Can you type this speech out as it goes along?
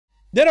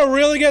Did I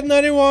really get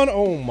 91?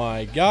 Oh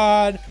my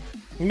god.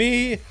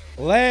 Me,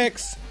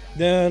 Lex,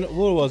 then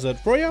what was it?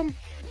 Freya?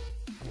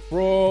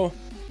 Bro,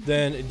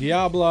 then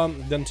Diablo,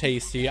 then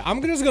Tasty.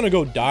 I'm just gonna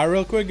go die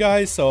real quick,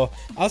 guys. So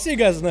I'll see you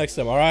guys next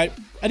time, alright?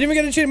 I didn't even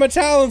get to change my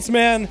talents,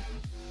 man.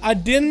 I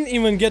didn't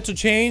even get to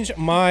change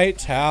my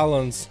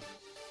talents.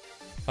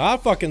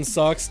 That fucking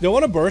sucks. Do I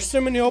want to burst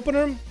him in the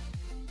opener?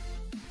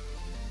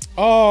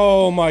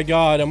 Oh my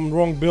god, I'm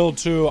wrong build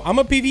too. I'm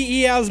a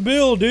PvE ass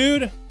build,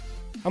 dude.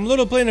 I'm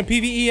literally playing a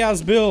PvE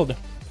ass build.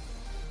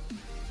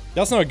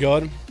 That's not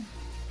good.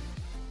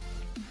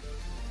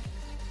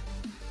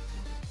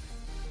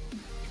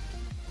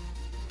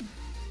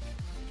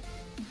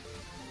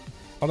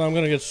 Hold on, I'm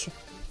gonna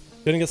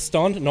get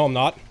stunned. No, I'm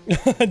not.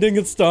 I didn't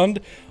get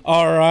stunned.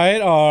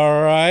 Alright,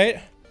 alright.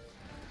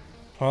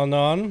 Hold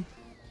on.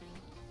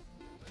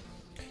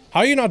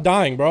 How are you not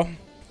dying, bro?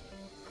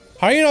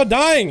 How are you not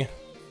dying?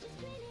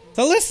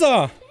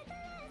 Alyssa!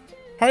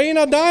 How are you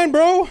not dying,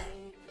 bro?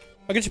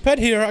 I get your pet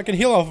here. I can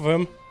heal off of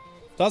him.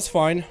 That's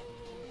fine.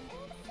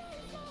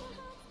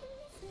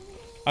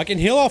 I can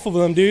heal off of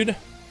them, dude.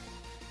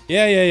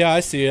 Yeah. I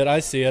see it. I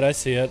see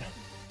it.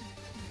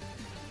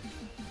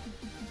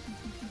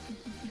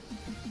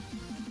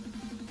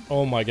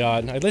 Oh my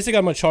god. At least I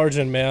got my charge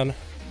in, man.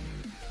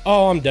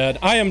 Oh, I'm dead.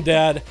 I am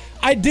dead.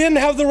 I didn't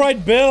have the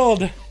right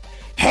build.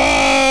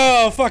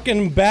 Oh,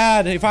 fucking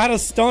bad. If I had a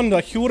stun,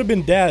 like, he would have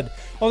been dead.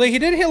 Although he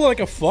did heal like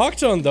a fuck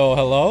ton, though.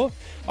 Hello?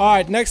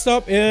 Alright, next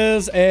up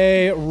is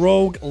a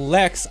Rogue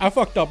Lex. I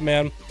fucked up,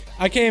 man.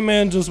 I came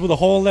in just with a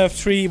whole left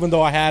tree, even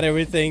though I had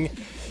everything.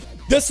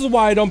 This is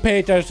why I don't pay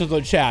attention to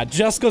the chat.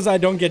 Just because I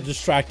don't get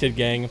distracted,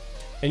 gang.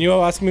 And you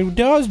ask me,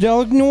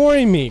 they're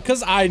ignoring me.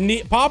 Because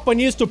Papa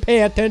needs to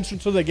pay attention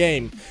to the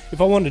game if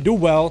I want to do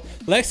well.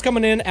 Lex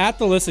coming in at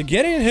the Alyssa,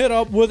 getting hit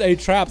up with a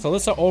trap. So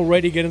Alyssa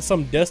already getting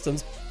some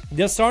distance.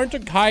 They're starting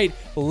to kite.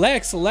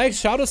 Lex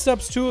shadow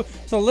steps too.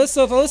 So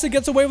Alyssa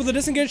gets away with the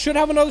disengage. Should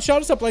have another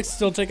shadow step. Lex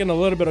still taking a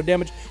little bit of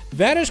damage.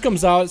 Vanish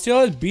comes out.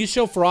 Still has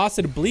Bestial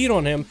Ferocity bleed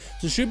on him.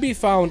 So should be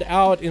found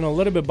out in a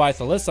little bit by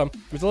Alyssa.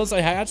 If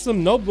Alyssa hatched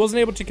him, nope,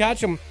 wasn't able to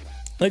catch him.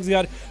 Lex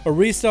got a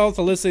restealth.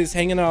 Alyssa is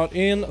hanging out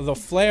in the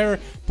flare,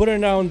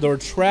 putting down their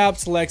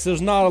traps. Lex,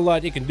 there's not a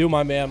lot you can do,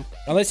 my man.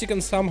 Unless you can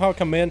somehow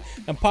come in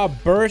and pop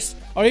burst.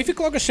 Or if you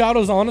cloak a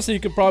shadows, honestly, you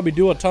could probably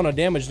do a ton of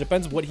damage.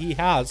 Depends what he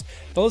has.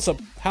 Alyssa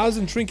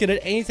hasn't trinketed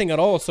anything at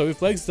all. So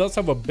if Lex does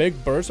have a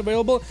big burst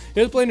available,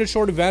 he's playing a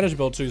short advantage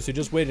build too. So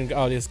just waiting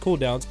out his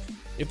cooldowns.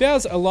 If he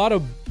has a lot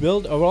of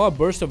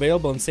burst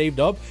available and saved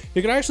up,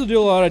 you can actually do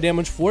a lot of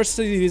damage. Force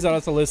these out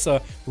of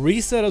Alyssa.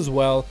 Reset as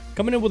well.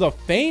 Coming in with a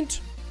feint.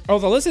 Oh,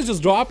 the list is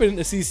just dropping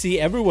the CC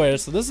everywhere,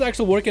 so this is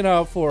actually working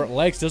out for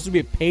Lex just to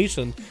be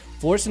patient,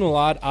 forcing a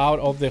lot out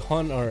of the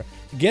hunter.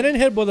 Getting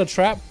hit with a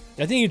trap.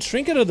 I think he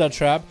trinketed that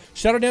trap.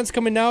 Shadow Dance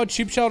coming out,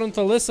 cheap shot on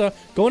Alyssa,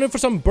 going in for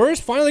some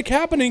burst, finally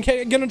happening,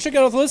 getting a trick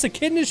out of Alyssa,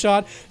 kidney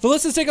shot.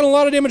 Alyssa's taking a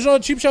lot of damage on a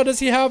cheap shot. Does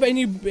he have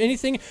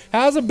anything?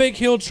 Has a big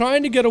heal,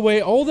 trying to get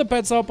away. All the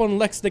pets up on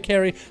Lex the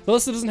carry.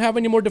 Alyssa doesn't have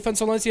any more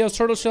defense unless he has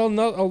Turtle Shell,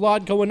 not a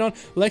lot going on.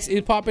 Lex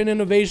is popping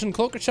in evasion,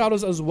 Cloak of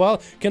Shadows as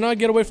well. Cannot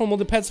get away from all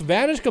the pets.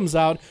 Vanish comes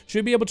out,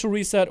 should be able to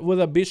reset with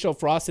a Bestial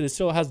Ferocity.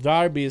 Still has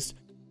Dire Beast.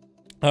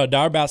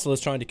 Dire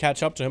Basilisk trying to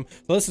catch up to him.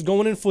 Alyssa is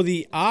going in for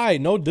the eye.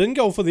 No, didn't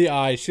go for the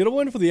eye. Should have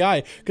went for the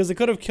eye because it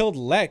could have killed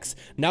Lex.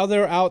 Now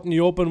they're out in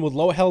the open with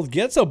low health.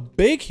 Gets a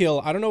big heal.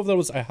 I don't know if there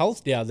was a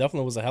health. Yeah,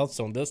 definitely was a health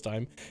stone this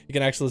time. You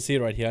can actually see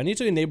it right here. I need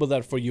to enable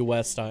that for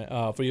US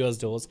time, for US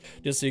duels,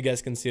 just so you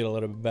guys can see it a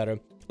little bit better.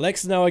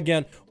 Lex now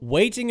again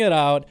waiting it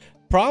out.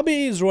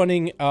 Probably is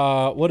running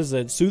what is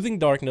it? Soothing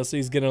Darkness. So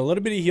he's getting a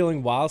little bit of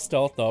healing while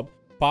stealth up.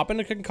 Popping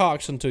a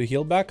concoction to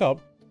heal back up.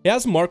 He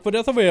has Mark for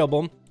Death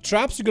available.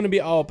 Traps are going to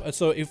be up.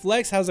 So if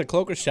Lex has a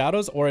Cloak of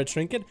Shadows or a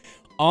Trinket,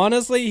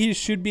 honestly, he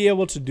should be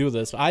able to do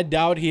this. I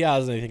doubt he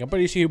has anything. I'm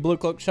pretty sure he blew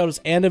Cloak of Shadows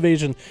and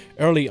Evasion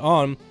early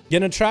on.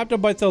 Getting trapped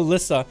up by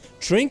Alyssa.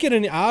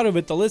 Trinketing out of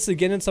it. Alyssa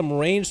getting some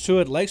range to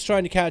it. Lex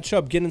trying to catch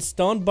up. Getting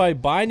stunned by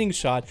Binding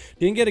Shot.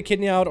 Didn't get a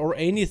kidney out or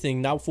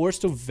anything. Now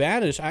forced to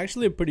vanish.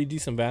 Actually a pretty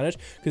decent vanish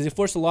because he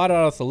forced a lot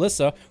out of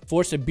Alyssa.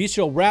 Forced a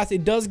Bestial Wrath.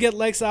 It does get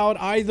Lex out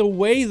either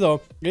way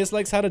though. I guess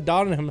Lex had a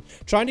dot on him.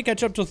 Trying to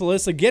catch up to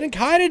Alyssa. Getting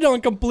kited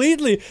on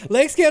completely.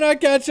 Lex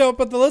cannot catch up,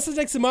 but Alyssa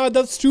takes him out.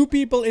 That's two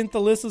people in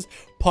Alyssa's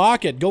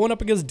pocket. Going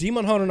up against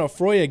Demon Hunter and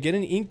Freya.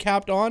 Getting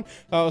incapped on.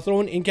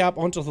 Throwing incap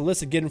onto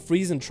Alyssa. Getting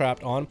freezing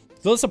trapped on.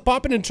 Alyssa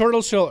popping in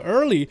Turtle Shell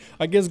early.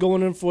 I guess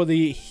going in for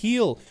the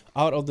heal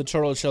out of the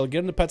Turtle Shell.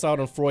 Getting the pets out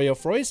on Freya.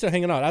 Freya's still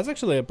hanging out. That's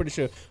actually, I'm pretty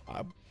sure.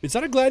 Is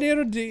that a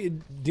Gladiator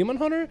Demon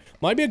Hunter?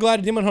 Might be a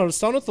Gladiator Demon Hunter.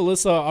 Stun with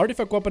Alyssa.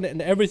 Artifact weapon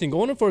and everything.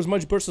 Going in for as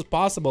much burst as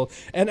possible.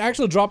 And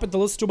actually dropping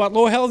Alyssa to about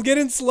low health.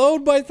 Getting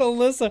slowed by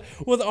Alyssa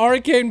with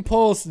Arcane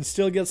Pulse. And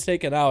still gets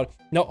taken out.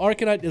 Now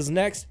Arcanite is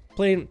next.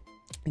 Playing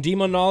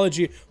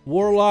Demonology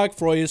Warlock.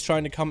 Froy is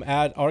trying to come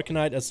at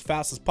Arcanite as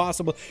fast as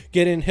possible.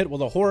 Getting hit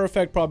with a horror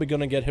effect, probably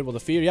gonna get hit with a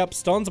fear. Yep,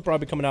 stuns are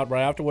probably coming out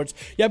right afterwards.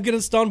 Yep,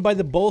 getting stunned by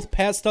the both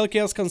pets. Stealth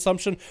Chaos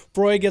Consumption.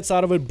 Froy gets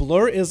out of it.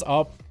 Blur is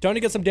up. Trying to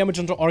get some damage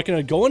into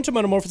Arcanite. Go into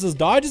Metamorphosis.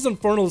 Dodges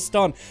Infernal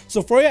Stun.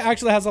 So Froya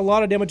actually has a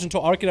lot of damage into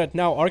Arcanite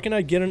now.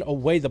 Arcanite getting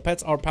away. The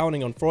pets are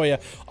pounding on Froya.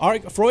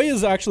 Froya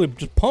is actually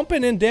just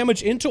pumping in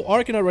damage into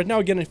Arcanite right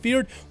now, getting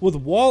feared with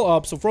wall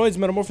up. So Froya's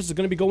Metamorphosis is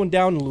going to be going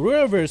down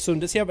real very soon.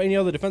 Does he have any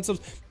other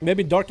defensives?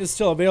 Maybe Darkness is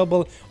still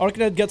available.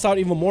 Arcanite gets out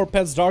even more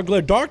pets. Dark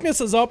Glare.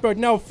 Darkness is up right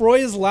now.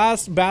 Froya's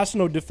last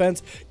bastion of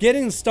defense.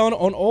 Getting stunned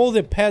on all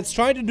the pets.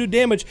 Trying to do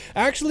damage.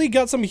 Actually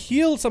got some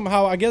heal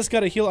somehow. I guess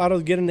got a heal out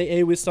of getting the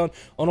AoE stun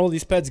on all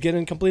these pets.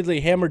 Getting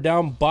completely hammered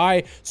down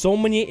by so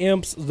many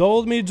imps.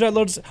 Those many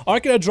Dreadlords.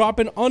 Arcanite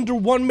dropping under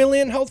 1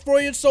 million health.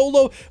 Froya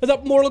solo.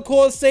 That Mortal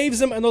Coil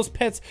saves him, and those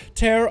pets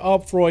tear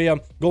up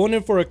Froya. Going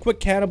in for a quick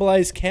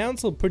cannibalize.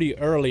 Cancel pretty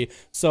early.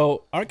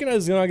 So Arcanite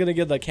is not going to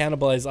get that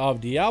cannibalize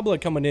off. Diablo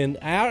coming in.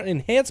 Our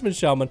enhancement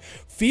shaman.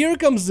 Fear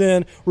comes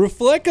in.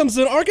 Reflect comes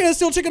in. Arcanite is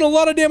still taking a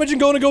lot of damage and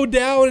going to go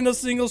down in a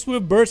single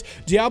swift burst.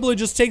 Diablo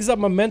just takes that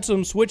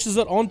momentum, switches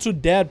it onto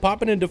Dead,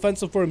 popping in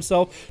defensive for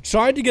himself,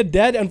 trying to get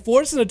Dead and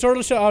forcing a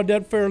turtle shot out of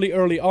Dead fairly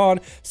early on.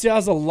 Still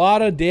has a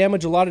lot of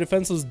damage, a lot of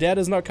defensives. Dead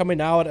is not coming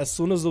out as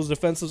soon as those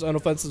defensives and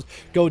offensives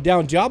go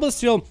down. Diablo's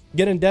still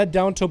getting Dead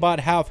down to about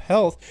half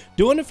health,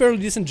 doing a fairly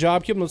decent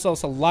job keeping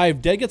themselves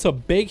alive. Dead gets a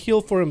big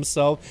heal for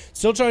himself,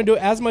 still trying to do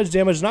as much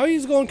damage. Now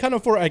he's going kind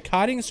of for a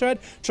kiting strat,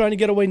 trying to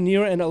get away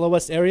near an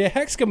LOS area.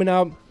 Hex coming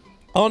out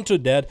onto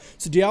Dead,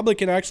 so Diablo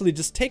can actually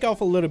just take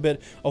off a little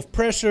bit of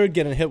pressure,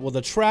 getting hit with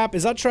a trap.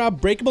 Is that trap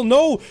breakable?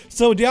 No!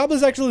 So Diablo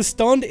is actually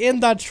stunned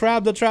in that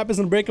trap. The trap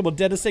isn't breakable.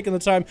 Dead is taking the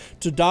time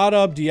to dot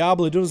up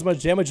Diablo, doing as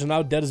much damage, and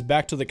now Dead is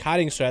back to the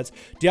kiting strats.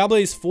 Diablo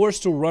is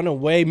forced to run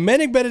away.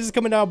 Manic Bandage is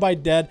coming out by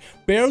Dead,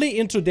 barely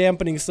into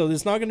dampening, so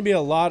there's not going to be a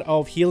lot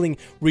of healing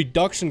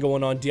reduction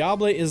going on.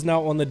 Diablo is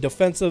now on the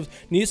defensive,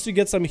 needs to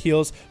get some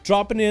heals,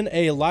 dropping in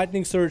a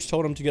Lightning Surge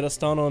Totem to get a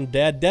stun on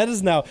Dead. Dead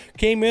is now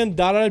came in,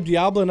 dotted up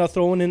Diablo, and now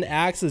throwing in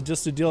axes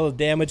just to deal with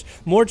damage.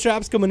 More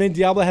traps coming in.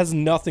 Diablo has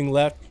nothing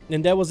left,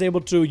 and Dead was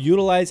able to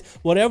utilize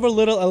whatever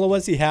little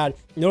LOS he had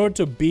in order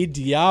to beat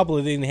Diablo,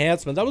 the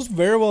enhancement. That was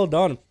very well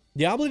done.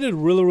 Diablo did a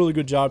really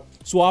good job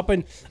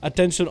swapping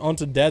attention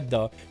onto Dead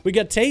though. We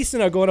got Tasty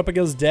now going up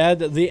against Dead.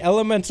 The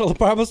Elemental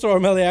Purple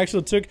Storm Melee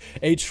actually took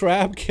a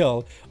trap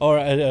kill, or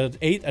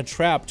ate a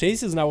trap.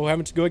 Tasty is now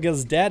having to go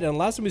against Dead, and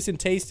last time we seen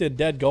Tasty and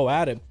Dead go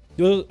at it.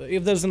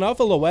 If there's enough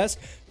LOS,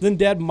 then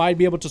Dead might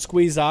be able to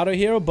squeeze out of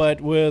here, but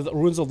with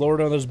Runes of Lord,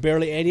 there's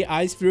barely any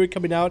Ice Fury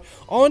coming out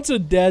onto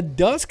Dead.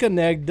 Does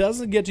connect,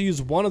 doesn't get to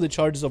use one of the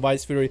charges of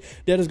Ice Fury.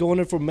 Dead is going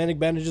in for Manic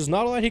Bandages.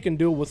 Not a lot he can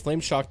do with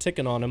Flame Shock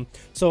ticking on him.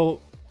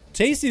 So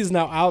Tasty is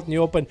now out in the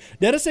open.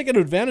 Dead is taking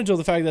advantage of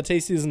the fact that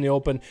Tasty is in the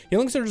open.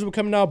 Healing Surges were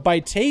coming out by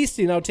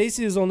Tasty. Now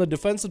Tasty is on the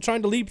defensive,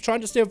 trying to leap,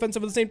 trying to stay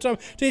offensive at the same time.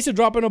 Tasty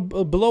dropping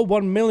below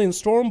 1 million.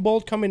 Storm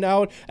Bolt coming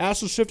out.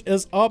 Astral Shift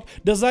is up.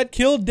 Does that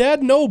kill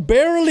Dead? No,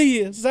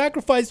 barely.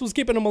 Sacrifice was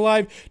keeping him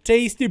alive.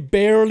 Tasty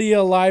barely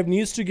alive.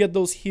 Needs to get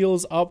those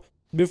heals up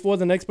before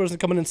the next person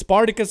coming in.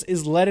 Spartacus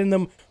is letting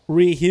them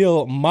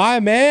re-heal. My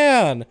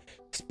man.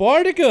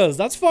 Spartacus,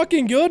 that's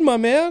fucking good, my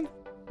man.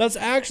 That's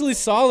actually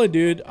solid,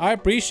 dude. I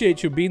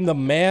appreciate you being the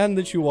man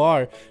that you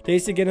are.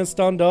 Tasty getting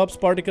stunned up.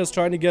 Spartacus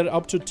trying to get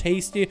up to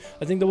Tasty.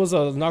 I think there was a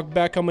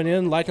knockback coming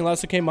in. Lightning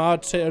Lasso came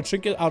out.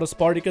 Trinket out of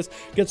Spartacus.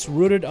 Gets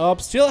rooted up.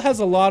 Still has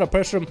a lot of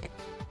pressure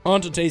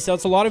onto Tasty.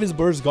 That's a lot of his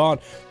bursts gone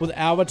with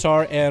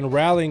Avatar and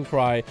Rallying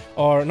Cry,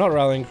 or not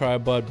Rallying Cry,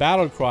 but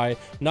Battle Cry,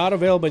 not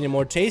available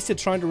anymore. Tasty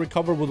trying to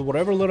recover with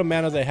whatever little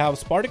mana they have.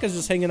 Spartacus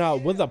just hanging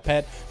out with a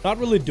pet, not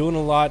really doing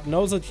a lot.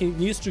 Knows that he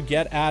needs to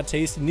get at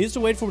Tasty, needs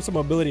to wait for some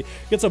mobility.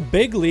 Gets a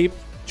big leap.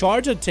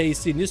 Charge at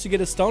Tasty, needs to get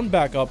his stun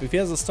back up. If he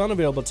has a stun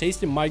available,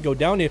 Tasty might go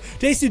down here.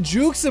 Tasty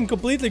jukes him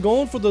completely,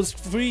 going for those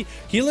free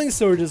healing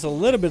surges a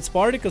little bit.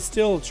 Spartacus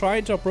still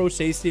trying to approach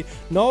Tasty.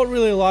 Not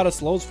really a lot of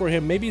slows for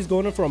him. Maybe he's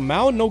going in for a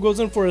mount. No, goes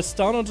in for a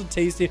stun onto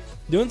Tasty,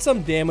 doing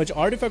some damage.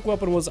 Artifact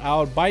Weapon was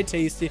out by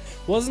Tasty.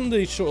 Wasn't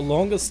the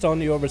longest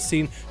stun you ever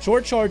seen.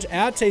 Short charge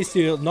at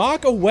Tasty.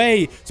 Knock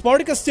away.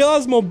 Spartacus still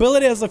has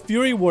mobility as a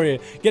Fury Warrior.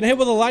 Getting hit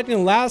with a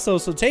Lightning Lasso,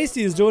 so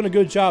Tasty is doing a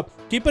good job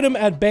keeping him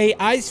at bay.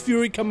 Ice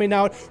Fury coming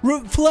out.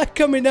 Reflect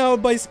coming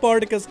out by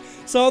Spartacus.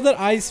 Saw that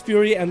Ice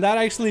Fury, and that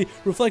actually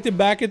reflected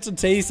back into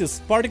Tasty.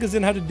 Spartacus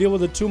didn't have to deal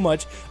with it too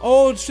much.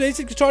 Oh,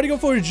 Tasty tried to go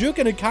for a juke,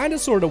 and it kind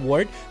of sort of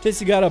worked.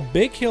 Tasty got a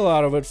big kill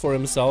out of it for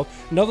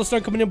himself. Another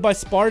stun coming in by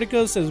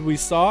Spartacus, as we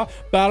saw.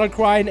 Battle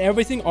Cry and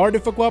everything.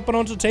 Artifact Weapon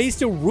onto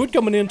Tasty. Root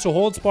coming in to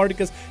hold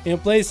Spartacus in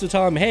place to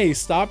tell him, hey,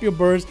 stop your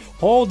burst,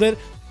 hold it.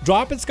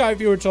 dropping Sky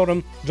Fury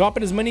Totem,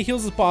 dropping as many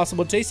heals as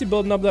possible. Tasty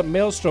building up that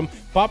Maelstrom,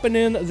 popping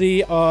in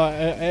the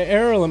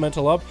Air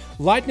Elemental up.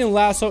 Lightning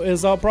Lasso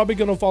is up, probably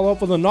gonna follow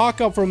up with a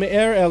knockup from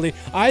Air Ellie.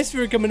 Ice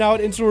Fury coming out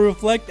into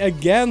Reflect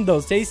again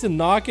though. Tasty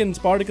knocking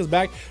Spartacus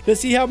back.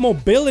 Does he have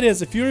mobility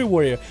as a Fury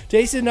Warrior?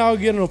 Tasty now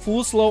getting a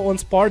full slow on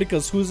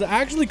Spartacus, who's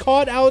actually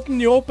caught out in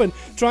the open,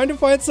 trying to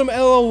find some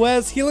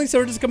LOS. Healing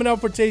Surge is coming out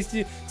for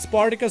Tasty.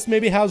 Spartacus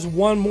maybe has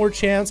one more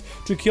chance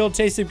to kill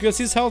Tasty because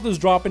his health is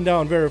dropping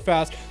down very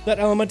fast. That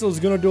Elemental is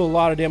gonna do a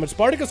lot of damage.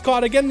 Spartacus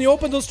caught again in the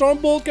open. The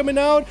Stormbolt coming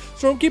out.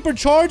 Stormkeeper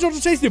charge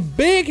onto Tasty.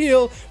 Big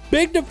heal.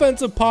 Big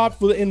defensive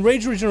pop with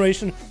Enrage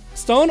Regeneration.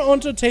 Stun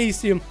onto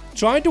Tasty.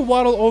 Trying to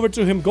waddle over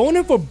to him. Going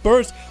in for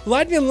burst.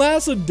 Lightning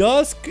Lasso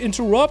does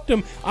interrupt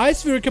him.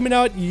 Ice Fury coming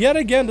out yet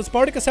again. Does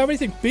Spartacus have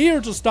anything?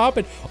 Fear to stop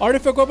it.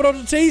 Artifact weapon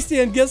onto Tasty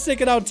and gets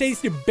taken out.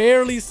 Tasty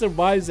barely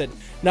survives it.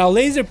 Now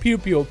Laser Pew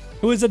Pew,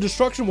 who is a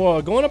Destruction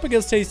Warrior, going up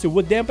against Tasty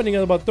with dampening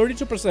at about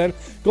 32%.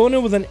 Going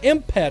in with an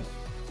Impet.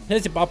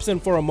 Tasty pops in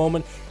for a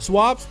moment,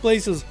 swaps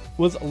places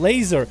with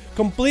Laser,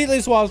 completely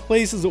swaps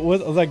places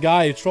with the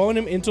guy, throwing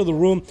him into the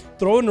room,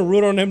 throwing a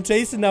root on him.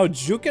 Tasty now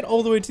juking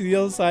all the way to the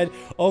other side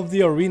of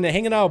the arena,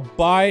 hanging out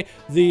by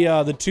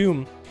the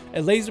tomb.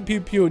 And Laser Pew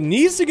Pew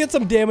needs to get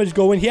some damage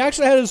going. He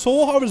actually had his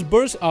Soul Harvest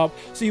burst up,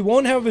 so he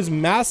won't have his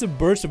massive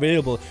burst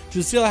available.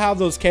 You still have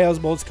those Chaos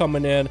Bolts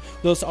coming in.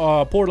 Those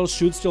portals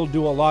should still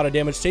do a lot of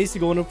damage. Tasty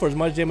going in for as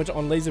much damage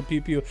on Laser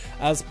Pew Pew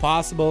as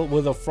possible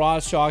with the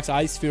Frost Shocks,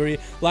 Ice Fury,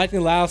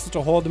 Lightning Lasso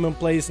to hold him in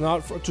place,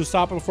 not to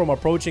stop him from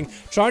approaching.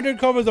 Trying to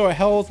recover their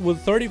health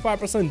with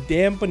 35%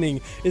 dampening.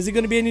 Is it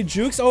going to be any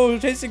jukes? Oh,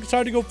 Tasty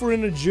tried to go for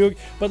in a juke,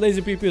 but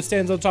Laser Pew Pew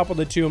stands on top of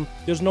the tomb.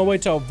 There's no way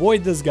to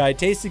avoid this guy.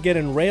 Tasty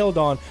getting railed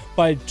on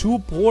by 2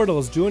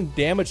 portals, doing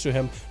damage to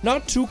him.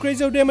 Not too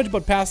crazy of damage,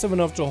 but passive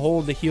enough to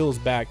hold the heals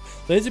back.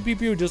 Laser Pew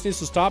Pew just needs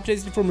to stop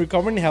Tasty from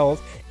recovering health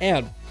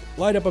and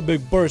light up a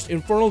big burst.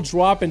 Infernal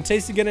drop and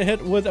Tasty getting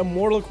hit with a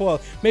Mortal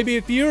Coil. Maybe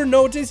if you're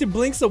no, Tasty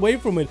blinks away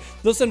from it.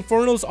 Those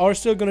Infernals are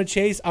still gonna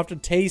chase after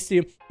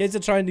Tasty. Tasty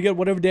trying to get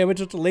whatever damage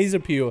with the Laser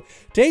Pew.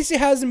 Tasty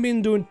hasn't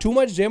been doing too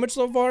much damage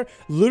so far,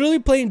 literally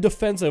playing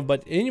defensive,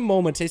 but any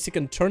moment Tasty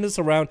can turn this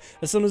around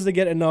as soon as they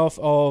get enough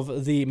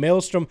of the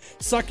Maelstrom.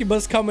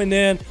 Succubus coming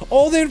in.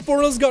 All the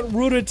Infernals got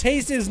rooted.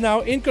 Tasty is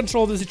now in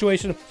control of the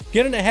situation,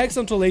 getting a Hex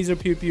onto Laser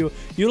Pew Pew,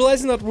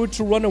 utilizing that root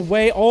to run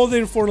away. All the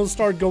Infernals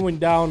start going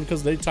down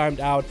because they timed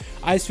out.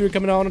 Ice Fury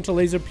coming out onto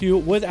Laser Pew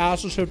with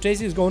Astral Shift.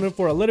 Tasty is going in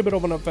for a little bit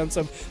of an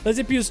offensive.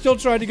 Laser Pew still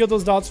trying to get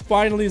those dots.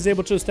 Finally is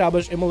able to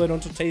establish Immolate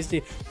onto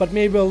Tasty, but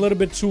maybe a little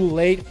bit too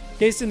late.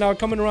 Tasty now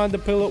coming around the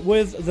pillar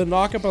with the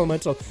Knockup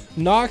Elemental.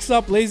 Knocks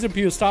up Laser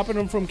Pew, stopping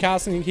him from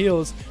casting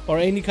heals or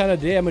any kind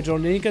of damage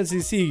on any kind of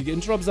CC.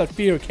 Interrupts that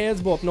fear.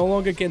 Chaos Bolt no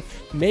longer can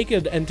make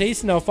it, and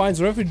Tasty now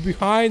finds refuge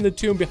behind the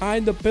tomb,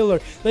 behind the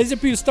pillar. Laser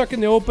Pew stuck in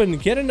the open,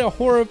 getting a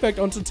horror effect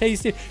onto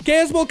Tasty.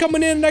 Chaos Bolt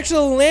coming in and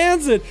actually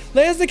lands it.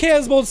 Lands the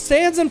Chaos Bolt,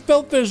 stands in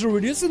Felt Fissure,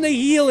 reducing the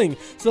healing.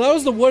 So that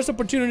was the worst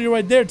opportunity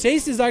right there.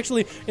 Tasty is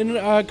actually in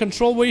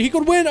control where he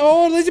could win.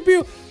 Oh, Laser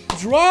Pew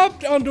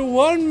dropped under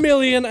 1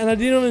 million, and I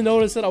didn't even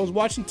notice it. I was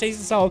watching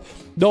Tasty's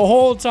health the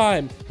whole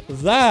time.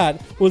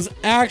 That was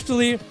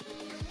actually...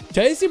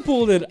 Tasty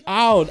pulled it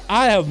out.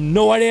 I have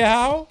no idea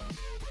how.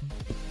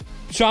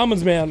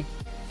 Shamans, man.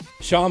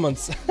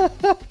 Shamans.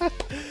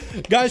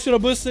 Guys, should I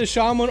boost a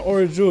Shaman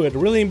or a Druid?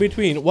 Really in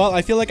between. Well,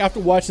 I feel like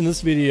after watching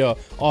this video,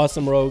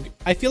 Awesome Rogue,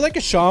 I feel like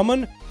a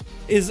Shaman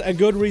is a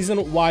good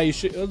reason why you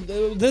should...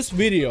 this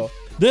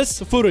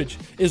footage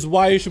is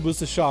why you should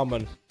boost a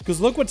Shaman. Because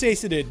look what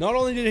Tasty did. Not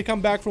only did he come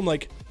back from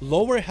like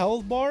lower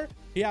health bar,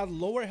 he had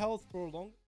lower health for a long...